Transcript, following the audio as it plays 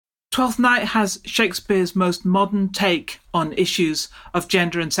Twelfth Night has Shakespeare's most modern take on issues of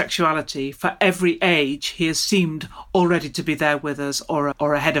gender and sexuality. For every age, he has seemed already to be there with us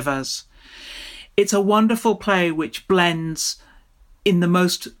or ahead of us. It's a wonderful play which blends, in the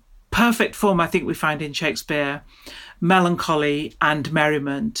most perfect form I think we find in Shakespeare, melancholy and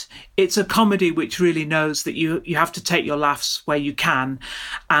merriment. It's a comedy which really knows that you have to take your laughs where you can,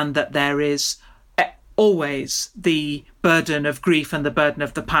 and that there is always the burden of grief and the burden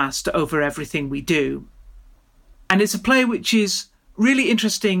of the past over everything we do. And it's a play which is really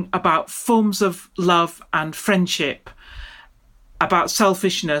interesting about forms of love and friendship, about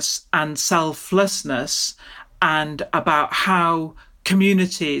selfishness and selflessness, and about how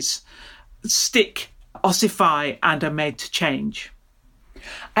communities stick, ossify, and are made to change.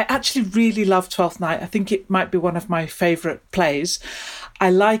 I actually really love Twelfth Night. I think it might be one of my favourite plays.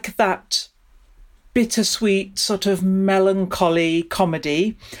 I like that bittersweet sort of melancholy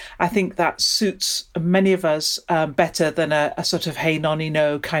comedy. I think that suits many of us better than a sort of hey nonny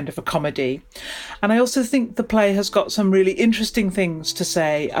no kind of a comedy. And I also think the play has got some really interesting things to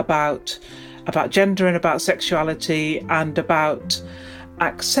say about gender and about sexuality and about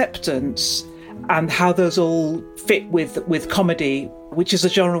acceptance, and how those all fit with comedy, which is a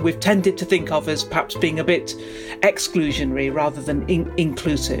genre we've tended to think of as perhaps being a bit exclusionary rather than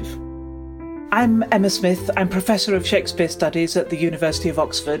inclusive. I'm Emma Smith. I'm Professor of Shakespeare Studies at the University of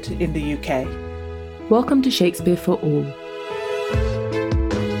Oxford in the UK. Welcome to Shakespeare for All.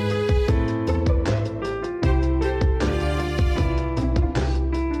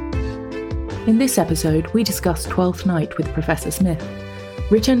 In this episode, we discuss Twelfth Night with Professor Smith.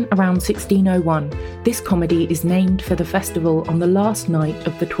 Written around 1601, this comedy is named for the festival on the last night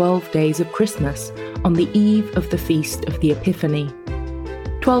of the 12 days of Christmas, on the eve of the feast of the Epiphany.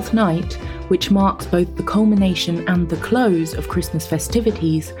 Twelfth Night, which marks both the culmination and the close of Christmas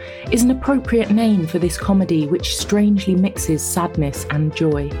festivities, is an appropriate name for this comedy which strangely mixes sadness and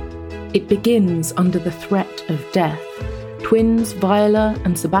joy. It begins under the threat of death. Twins Viola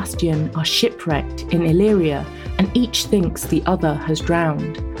and Sebastian are shipwrecked in Illyria, and each thinks the other has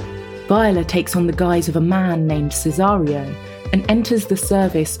drowned. Viola takes on the guise of a man named Cesario and enters the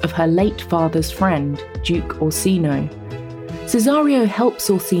service of her late father's friend, Duke Orsino. Cesario helps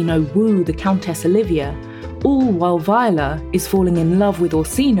Orsino woo the Countess Olivia, all while Viola is falling in love with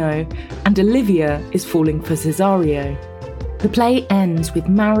Orsino and Olivia is falling for Cesario. The play ends with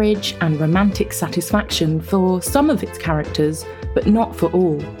marriage and romantic satisfaction for some of its characters, but not for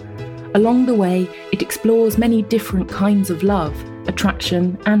all. Along the way, it explores many different kinds of love,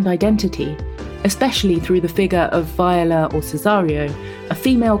 attraction and identity, especially through the figure of Viola or Cesario, a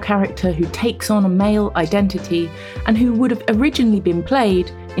female character who takes on a male identity and who would have originally been played,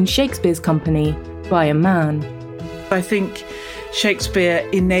 in Shakespeare's company, by a man. I think Shakespeare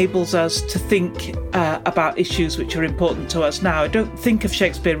enables us to think about issues which are important to us now. I don't think of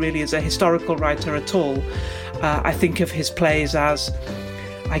Shakespeare really as a historical writer at all. I think of his plays as,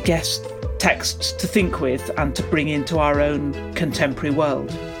 I guess, texts to think with and to bring into our own contemporary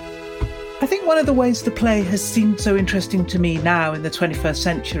world. I think one of the ways the play has seemed so interesting to me now in the 21st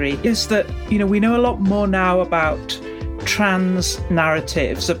century is that, we know a lot more now about trans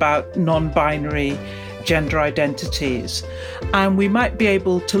narratives, about non-binary gender identities, and we might be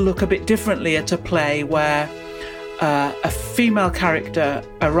able to look a bit differently at a play where a female character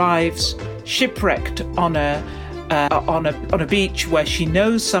arrives shipwrecked on a beach where she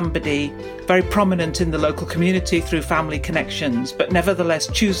knows somebody very prominent in the local community through family connections, but nevertheless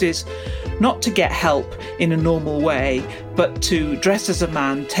chooses not to get help in a normal way, but to dress as a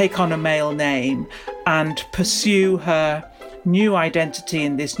man, take on a male name, and pursue her new identity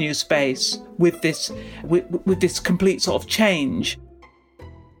in this new space with this complete sort of change.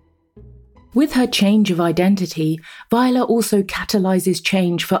 With her change of identity, Viola also catalyses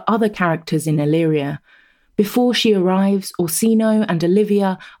change for other characters in Illyria. Before she arrives, Orsino and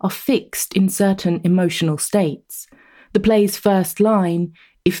Olivia are fixed in certain emotional states. The play's first line,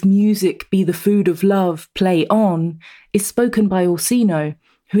 "If music be the food of love, play on," is spoken by Orsino,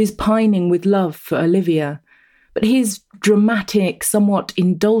 who is pining with love for Olivia. But his dramatic, somewhat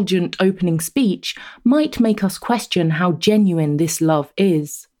indulgent opening speech might make us question how genuine this love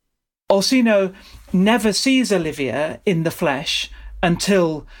is. Orsino never sees Olivia in the flesh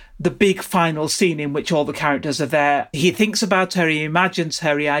until the big final scene in which all the characters are there. He thinks about her, he imagines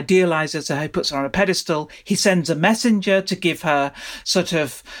her, he idealises her, he puts her on a pedestal. He sends a messenger to give her sort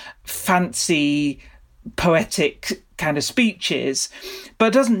of fancy, poetic kind of speeches,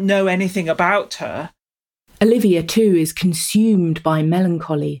 but doesn't know anything about her. Olivia, too, is consumed by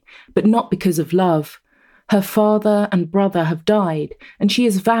melancholy, but not because of love. Her father and brother have died, and she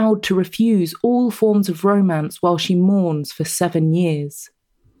has vowed to refuse all forms of romance while she mourns for 7 years.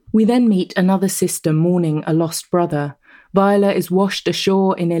 We then meet another sister mourning a lost brother. Viola is washed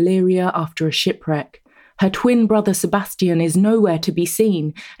ashore in Illyria after a shipwreck. Her twin brother Sebastian is nowhere to be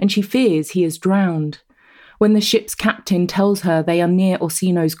seen, and she fears he is drowned. When the ship's captain tells her they are near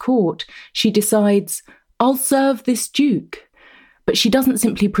Orsino's court, she decides, "I'll serve this duke." But she doesn't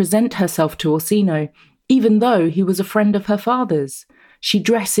simply present herself to Orsino, even though he was a friend of her father's. She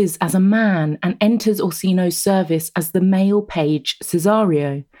dresses as a man and enters Orsino's service as the male page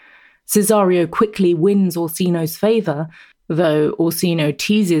Cesario. Cesario quickly wins Orsino's favour, though Orsino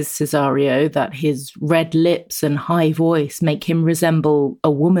teases Cesario that his red lips and high voice make him resemble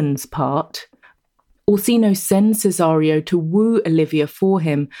a woman's part. Orsino sends Cesario to woo Olivia for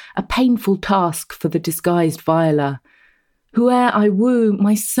him, a painful task for the disguised Viola. "Whoe'er I woo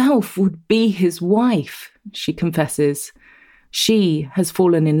myself would be his wife," she confesses. She has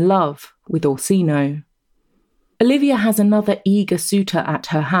fallen in love with Orsino. Olivia has another eager suitor at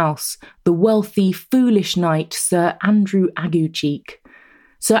her house, the wealthy, foolish knight Sir Andrew Aguecheek.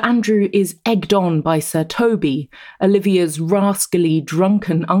 Sir Andrew is egged on by Sir Toby, Olivia's rascally,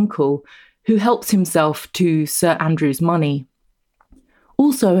 drunken uncle, who helps himself to Sir Andrew's money.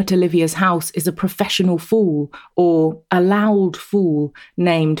 Also at Olivia's house is a professional fool, or a loud fool,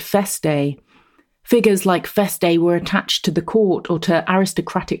 named Feste. Figures like Feste were attached to the court or to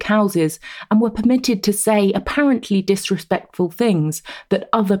aristocratic houses and were permitted to say apparently disrespectful things that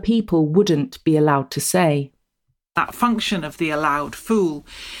other people wouldn't be allowed to say. That function of the allowed fool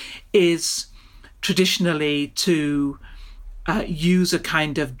is traditionally to use a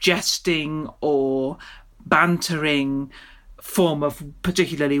kind of jesting or bantering form of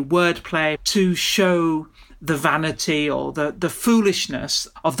particularly wordplay to show the vanity or the foolishness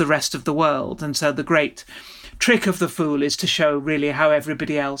of the rest of the world. And so the great trick of the fool is to show really how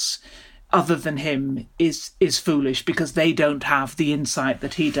everybody else other than him is foolish because they don't have the insight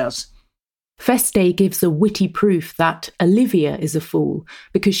that he does. Feste gives a witty proof that Olivia is a fool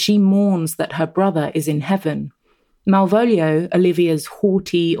because she mourns that her brother is in heaven. Malvolio, Olivia's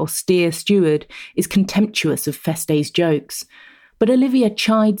haughty, austere steward, is contemptuous of Feste's jokes, but Olivia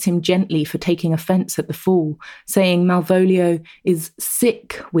chides him gently for taking offence at the fool, saying Malvolio is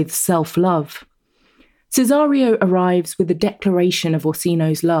sick with self-love. Cesario arrives with a declaration of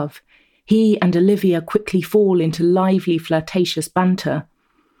Orsino's love. He and Olivia quickly fall into lively, flirtatious banter.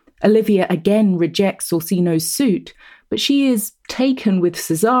 Olivia again rejects Orsino's suit, but she is taken with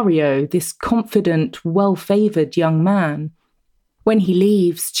Cesario, this confident, well-favoured young man. When he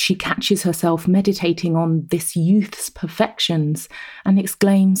leaves, she catches herself meditating on this youth's perfections and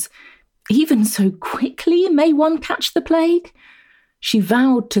exclaims, "Even so quickly may one catch the plague?" She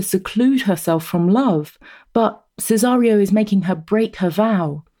vowed to seclude herself from love, but Cesario is making her break her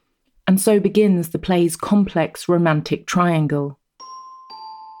vow. And so begins the play's complex romantic triangle.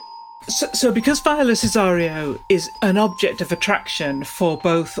 So because Viola Cesario is an object of attraction for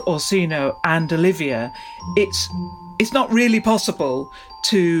both Orsino and Olivia, it's not really possible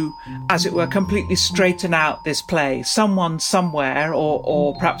to, as it were, completely straighten out this play. Someone somewhere,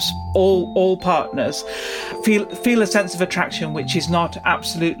 or perhaps all partners, feel a sense of attraction which is not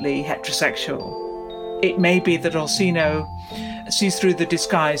absolutely heterosexual. It may be that Orsino sees through the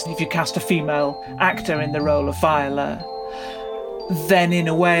disguise. If you cast a female actor in the role of Viola, then in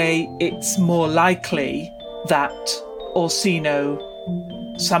a way it's more likely that Orsino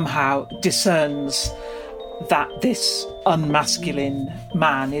somehow discerns that this unmasculine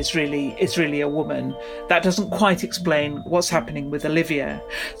man is really a woman. That doesn't quite explain what's happening with Olivia.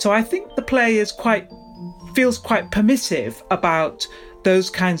 So I think the play feels quite permissive about those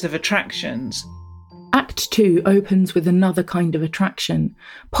kinds of attractions. Act 2 opens with another kind of attraction,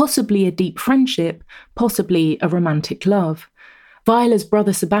 possibly a deep friendship, possibly a romantic love. Viola's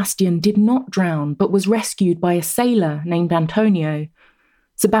brother Sebastian did not drown, but was rescued by a sailor named Antonio.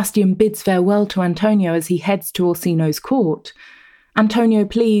 Sebastian bids farewell to Antonio as he heads to Orsino's court. Antonio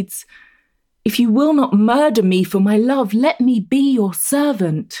pleads, "If you will not murder me for my love, let me be your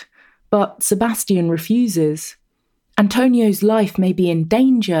servant." But Sebastian refuses. Antonio's life may be in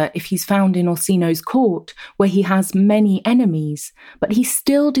danger if he's found in Orsino's court, where he has many enemies, but he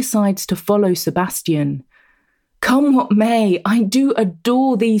still decides to follow Sebastian. "Come what may, I do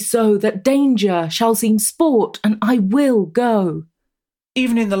adore thee so that danger shall seem sport, and I will go."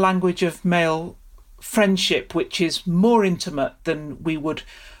 Even in the language of male friendship, which is more intimate than we would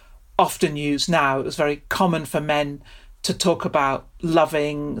often use now, it was very common for men to talk about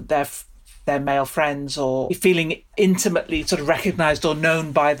loving their their male friends, or feeling intimately sort of recognised or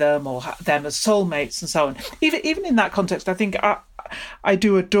known by them, or them as soulmates and so on. Even in that context, I think I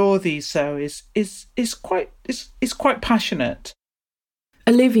do adore these. So is quite passionate.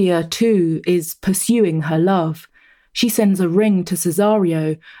 Olivia, too, is pursuing her love. She sends a ring to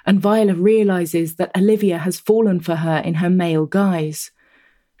Cesario, and Viola realises that Olivia has fallen for her in her male guise.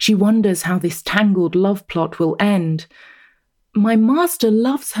 She wonders how this tangled love plot will end. My master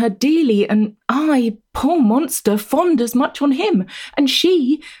loves her dearly, and I, poor monster, fond as much on him, and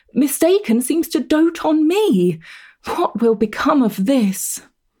she, mistaken, seems to dote on me. What will become of this?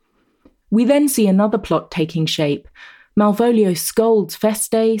 We then see another plot taking shape. Malvolio scolds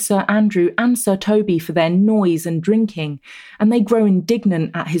Feste, Sir Andrew and Sir Toby for their noise and drinking, and they grow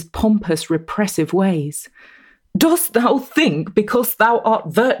indignant at his pompous, repressive ways. Dost thou think, because thou art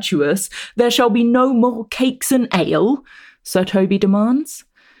virtuous, there shall be no more cakes and ale? Sir Toby demands.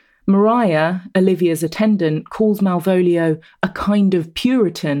 Maria, Olivia's attendant, calls Malvolio a kind of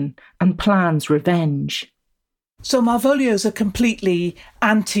Puritan and plans revenge. So Malvolio's a completely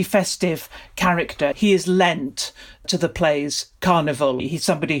anti-festive character. He is lent to the play's carnival. He's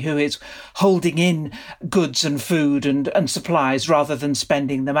somebody who is holding in goods and food and supplies rather than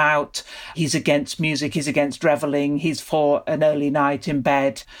spending them out. He's against music, he's against revelling, he's for an early night in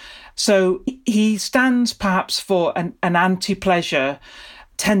bed. So he stands perhaps for an anti-pleasure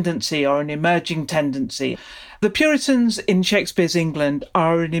tendency, or an emerging tendency. The Puritans in Shakespeare's England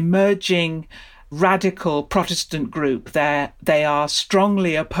are an emerging radical Protestant group. They are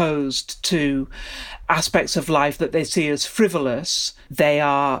strongly opposed to aspects of life that they see as frivolous. They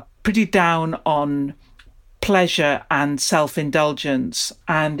are pretty down on pleasure and self-indulgence.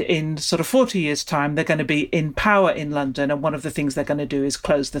 And in sort of 40 years' time, they're going to be in power in London. And one of the things they're going to do is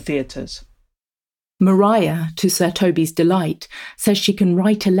close the theatres. Maria, to Sir Toby's delight, says she can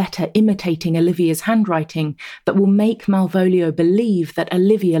write a letter imitating Olivia's handwriting that will make Malvolio believe that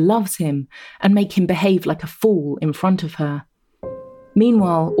Olivia loves him and make him behave like a fool in front of her.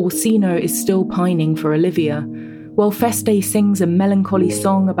 Meanwhile, Orsino is still pining for Olivia. While Feste sings a melancholy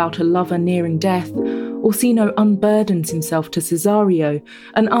song about a lover nearing death, Orsino unburdens himself to Cesario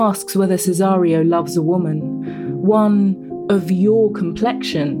and asks whether Cesario loves a woman. One of your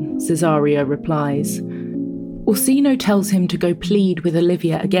complexion, Cesario replies. Orsino tells him to go plead with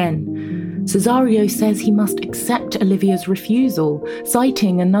Olivia again. Cesario says he must accept Olivia's refusal,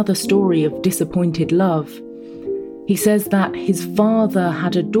 citing another story of disappointed love. He says that his father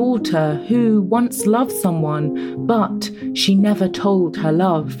had a daughter who once loved someone, but she never told her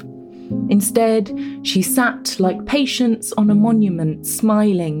love. Instead, she sat like Patience on a monument,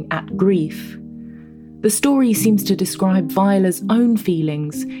 smiling at grief. The story seems to describe Viola's own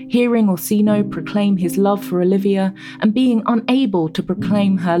feelings, hearing Orsino proclaim his love for Olivia and being unable to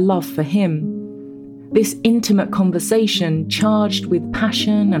proclaim her love for him. This intimate conversation, charged with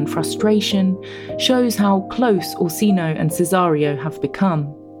passion and frustration, shows how close Orsino and Cesario have become.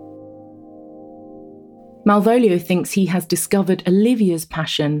 Malvolio thinks he has discovered Olivia's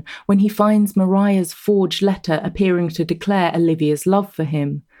passion when he finds Maria's forged letter appearing to declare Olivia's love for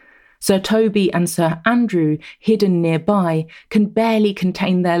him. Sir Toby and Sir Andrew, hidden nearby, can barely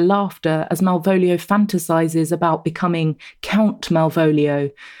contain their laughter as Malvolio fantasises about becoming Count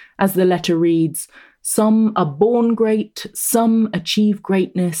Malvolio. As the letter reads, "Some are born great, some achieve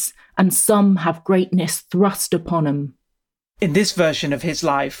greatness, and some have greatness thrust upon them." In this version of his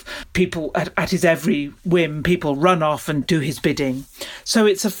life, people, at his every whim, people run off and do his bidding. So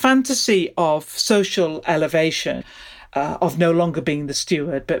it's a fantasy of social elevation, of no longer being the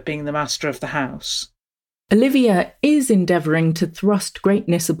steward, but being the master of the house. Olivia is endeavouring to thrust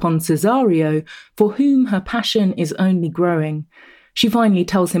greatness upon Cesario, for whom her passion is only growing. She finally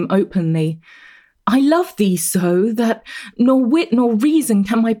tells him openly, "I love thee so that nor wit nor reason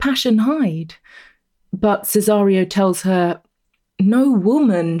can my passion hide." But Cesario tells her, "No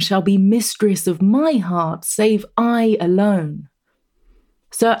woman shall be mistress of my heart save I alone."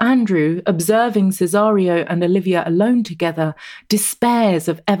 Sir Andrew, observing Cesario and Olivia alone together, despairs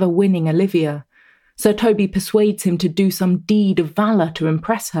of ever winning Olivia. Sir Toby persuades him to do some deed of valour to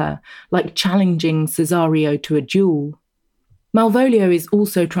impress her, like challenging Cesario to a duel. Malvolio is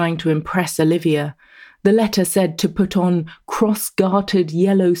also trying to impress Olivia. The letter said to put on cross-gartered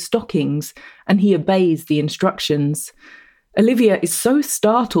yellow stockings, and he obeys the instructions. Olivia is so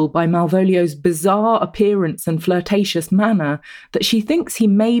startled by Malvolio's bizarre appearance and flirtatious manner that she thinks he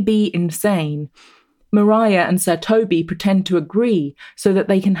may be insane. Maria and Sir Toby pretend to agree so that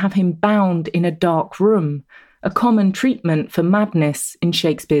they can have him bound in a dark room, a common treatment for madness in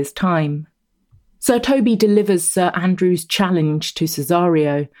Shakespeare's time. Sir Toby delivers Sir Andrew's challenge to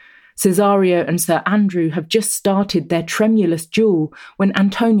Cesario. Cesario and Sir Andrew have just started their tremulous duel when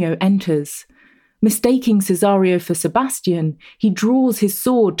Antonio enters. Mistaking Cesario for Sebastian, he draws his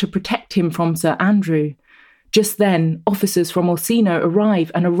sword to protect him from Sir Andrew. Just then, officers from Orsino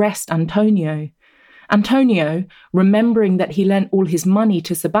arrive and arrest Antonio. Antonio, remembering that he lent all his money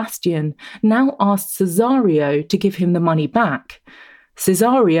to Sebastian, now asks Cesario to give him the money back.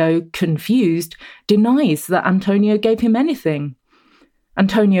 Cesario, confused, denies that Antonio gave him anything.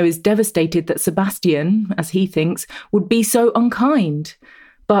 Antonio is devastated that Sebastian, as he thinks, would be so unkind.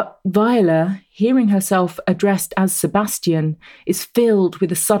 But Viola, hearing herself addressed as Sebastian, is filled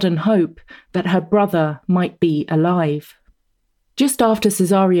with a sudden hope that her brother might be alive. Just after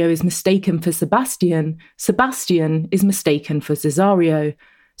Cesario is mistaken for Sebastian, Sebastian is mistaken for Cesario.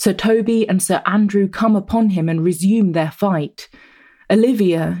 Sir Toby and Sir Andrew come upon him and resume their fight.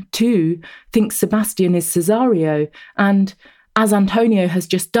 Olivia, too, thinks Sebastian is Cesario, and, as Antonio has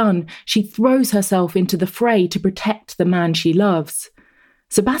just done, she throws herself into the fray to protect the man she loves.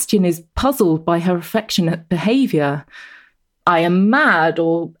 Sebastian is puzzled by her affectionate behaviour. "I am mad,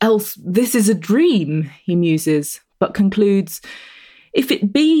 or else this is a dream," he muses, but concludes, "If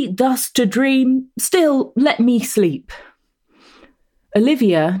it be thus to dream, still let me sleep."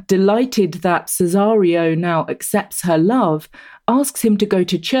 Olivia, delighted that Cesario now accepts her love, asks him to go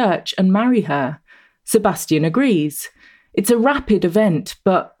to church and marry her. Sebastian agrees. It's a rapid event,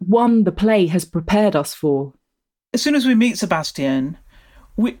 but one the play has prepared us for. As soon as we meet Sebastian,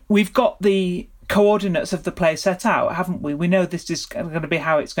 we've got the coordinates of the play set out, haven't we? We know this is going to be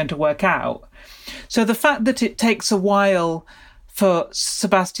how it's going to work out. So the fact that it takes a while for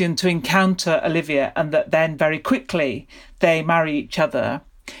Sebastian to encounter Olivia and that then very quickly they marry each other,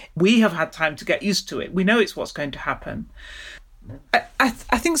 we have had time to get used to it. We know it's what's going to happen. I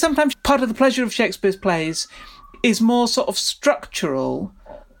think sometimes part of the pleasure of Shakespeare's plays is more sort of structural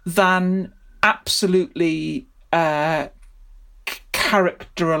than absolutely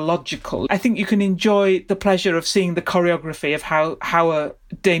characterological. I think you can enjoy the pleasure of seeing the choreography of how a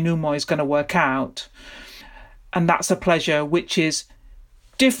denouement is going to work out. And that's a pleasure which is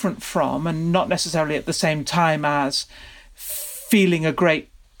different from, and not necessarily at the same time as, feeling a great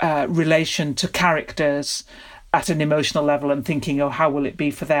relation to characters at an emotional level and thinking, oh, how will it be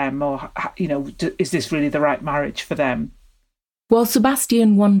for them? Or, is this really the right marriage for them? While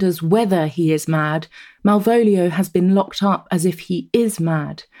Sebastian wonders whether he is mad, Malvolio has been locked up as if he is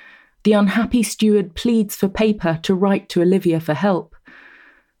mad. The unhappy steward pleads for paper to write to Olivia for help.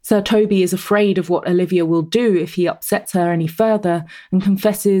 Sir Toby is afraid of what Olivia will do if he upsets her any further and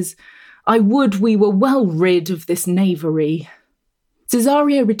confesses, "I would we were well rid of this knavery."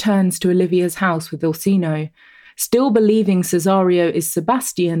 Cesario returns to Olivia's house with Orsino. Still believing Cesario is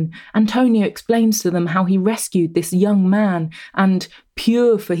Sebastian, Antonio explains to them how he rescued this young man and,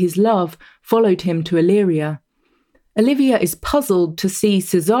 pure for his love, followed him to Illyria. Olivia is puzzled to see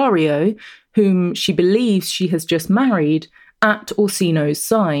Cesario, whom she believes she has just married, at Orsino's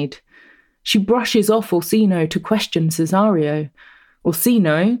side. She brushes off Orsino to question Cesario.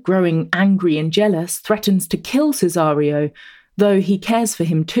 Orsino, growing angry and jealous, threatens to kill Cesario, though he cares for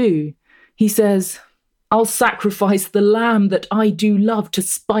him too. He says, "I'll sacrifice the lamb that I do love to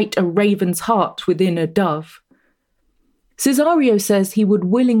spite a raven's heart within a dove." Cesario says he would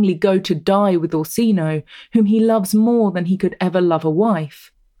willingly go to die with Orsino, whom he loves more than he could ever love a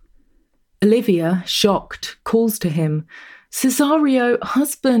wife. Olivia, shocked, calls to him, "Cesario,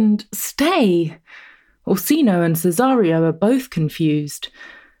 husband, stay!" Orsino and Cesario are both confused,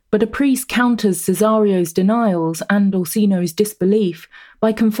 but a priest counters Cesario's denials and Orsino's disbelief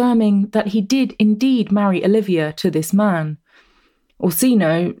by confirming that he did indeed marry Olivia to this man.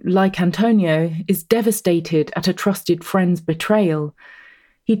 Orsino, like Antonio, is devastated at a trusted friend's betrayal.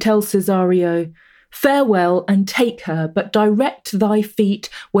 He tells Cesario, "Farewell and take her, but direct thy feet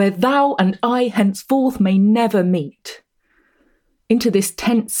where thou and I henceforth may never meet." Into this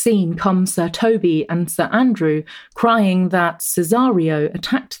tense scene come Sir Toby and Sir Andrew, crying that Cesario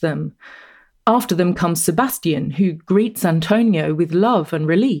attacked them. After them comes Sebastian, who greets Antonio with love and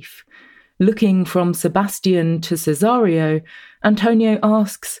relief. Looking from Sebastian to Cesario, Antonio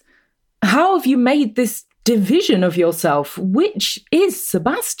asks, "How have you made this division of yourself? Which is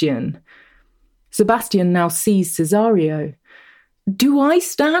Sebastian?" Sebastian now sees Cesario. "Do I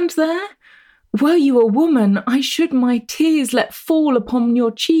stand there? Were you a woman, I should my tears let fall upon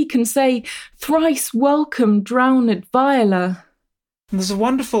your cheek and say, 'Thrice welcome, drowned Viola.'" And there's a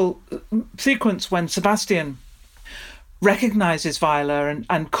wonderful sequence when Sebastian recognises Viola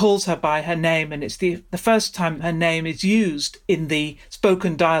and calls her by her name, and it's the first time her name is used in the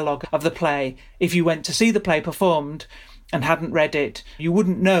spoken dialogue of the play. If you went to see the play performed, and hadn't read it, you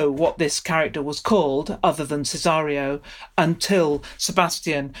wouldn't know what this character was called other than Cesario until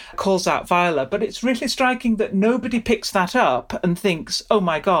Sebastian calls out Viola. But it's really striking that nobody picks that up and thinks, oh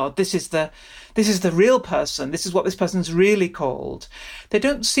my God, this is the real person. This is what this person's really called. They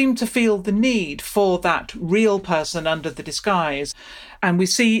don't seem to feel the need for that real person under the disguise. And we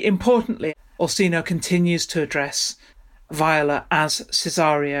see, importantly, Orsino continues to address Viola as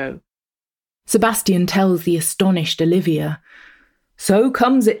Cesario. Sebastian tells the astonished Olivia, "So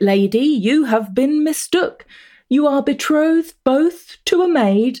comes it, lady, you have been mistook. You are betrothed both to a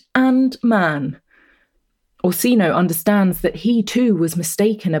maid and man." Orsino understands that he too was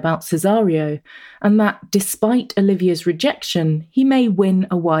mistaken about Cesario, and that despite Olivia's rejection, he may win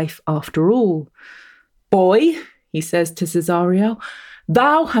a wife after all. "Boy," he says to Cesario,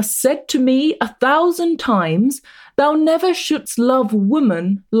 "thou hast said to me 1,000 times, thou never shouldst love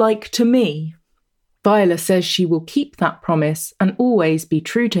woman like to me." Viola says she will keep that promise and always be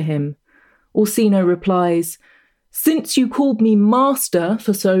true to him. Orsino replies, "Since you called me master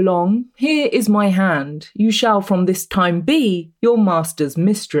for so long, here is my hand. You shall from this time be your master's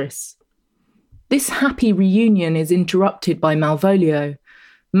mistress." This happy reunion is interrupted by Malvolio.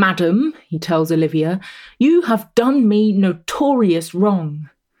 "Madam," he tells Olivia, "you have done me notorious wrong."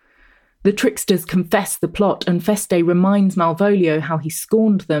 The tricksters confess the plot, and Feste reminds Malvolio how he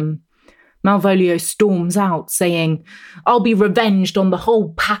scorned them. Malvolio storms out, saying, "I'll be revenged on the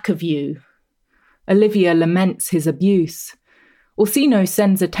whole pack of you." Olivia laments his abuse. Orsino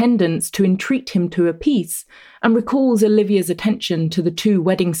sends attendants to entreat him to a peace and recalls Olivia's attention to the 2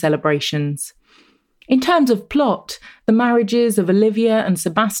 wedding celebrations. In terms of plot, the marriages of Olivia and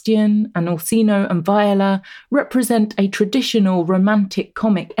Sebastian and Orsino and Viola represent a traditional romantic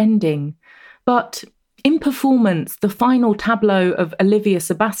comic ending. But in performance, the final tableau of Olivia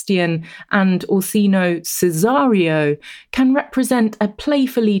Sebastian and Orsino Cesario can represent a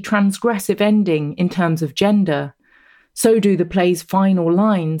playfully transgressive ending in terms of gender. So do the play's final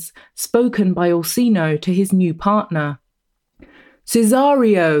lines, spoken by Orsino to his new partner.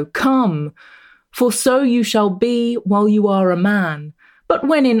 "Cesario, come, for so you shall be while you are a man. But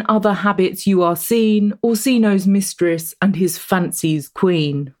when in other habits you are seen, Orsino's mistress and his fancy's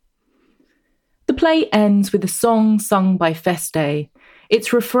queen." The play ends with a song sung by Feste.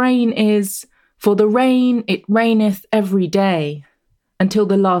 Its refrain is, "For the rain it raineth every day," until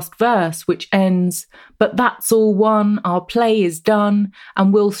the last verse, which ends, "But that's all one, our play is done,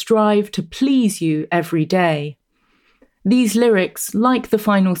 and we'll strive to please you every day." These lyrics, like the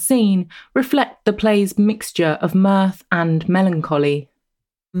final scene, reflect the play's mixture of mirth and melancholy.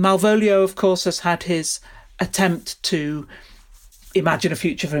 Malvolio, of course, has had his attempt to imagine a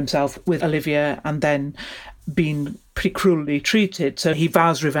future for himself with Olivia and then been pretty cruelly treated. So he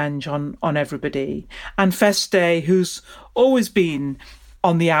vows revenge on everybody. And Feste, who's always been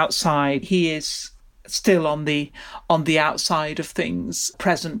on the outside, he is still on the outside of things,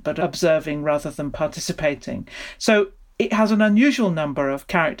 present but observing rather than participating. So it has an unusual number of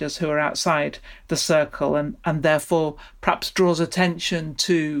characters who are outside the circle and therefore perhaps draws attention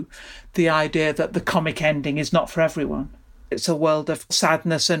to the idea that the comic ending is not for everyone. It's a world of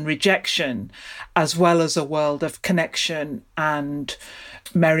sadness and rejection, as well as a world of connection and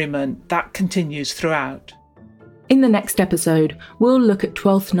merriment that continues throughout. In the next episode, we'll look at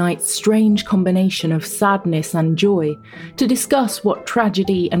Twelfth Night's strange combination of sadness and joy to discuss what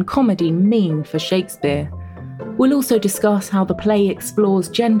tragedy and comedy mean for Shakespeare. We'll also discuss how the play explores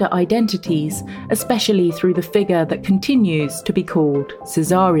gender identities, especially through the figure that continues to be called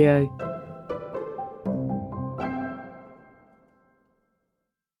Cesario.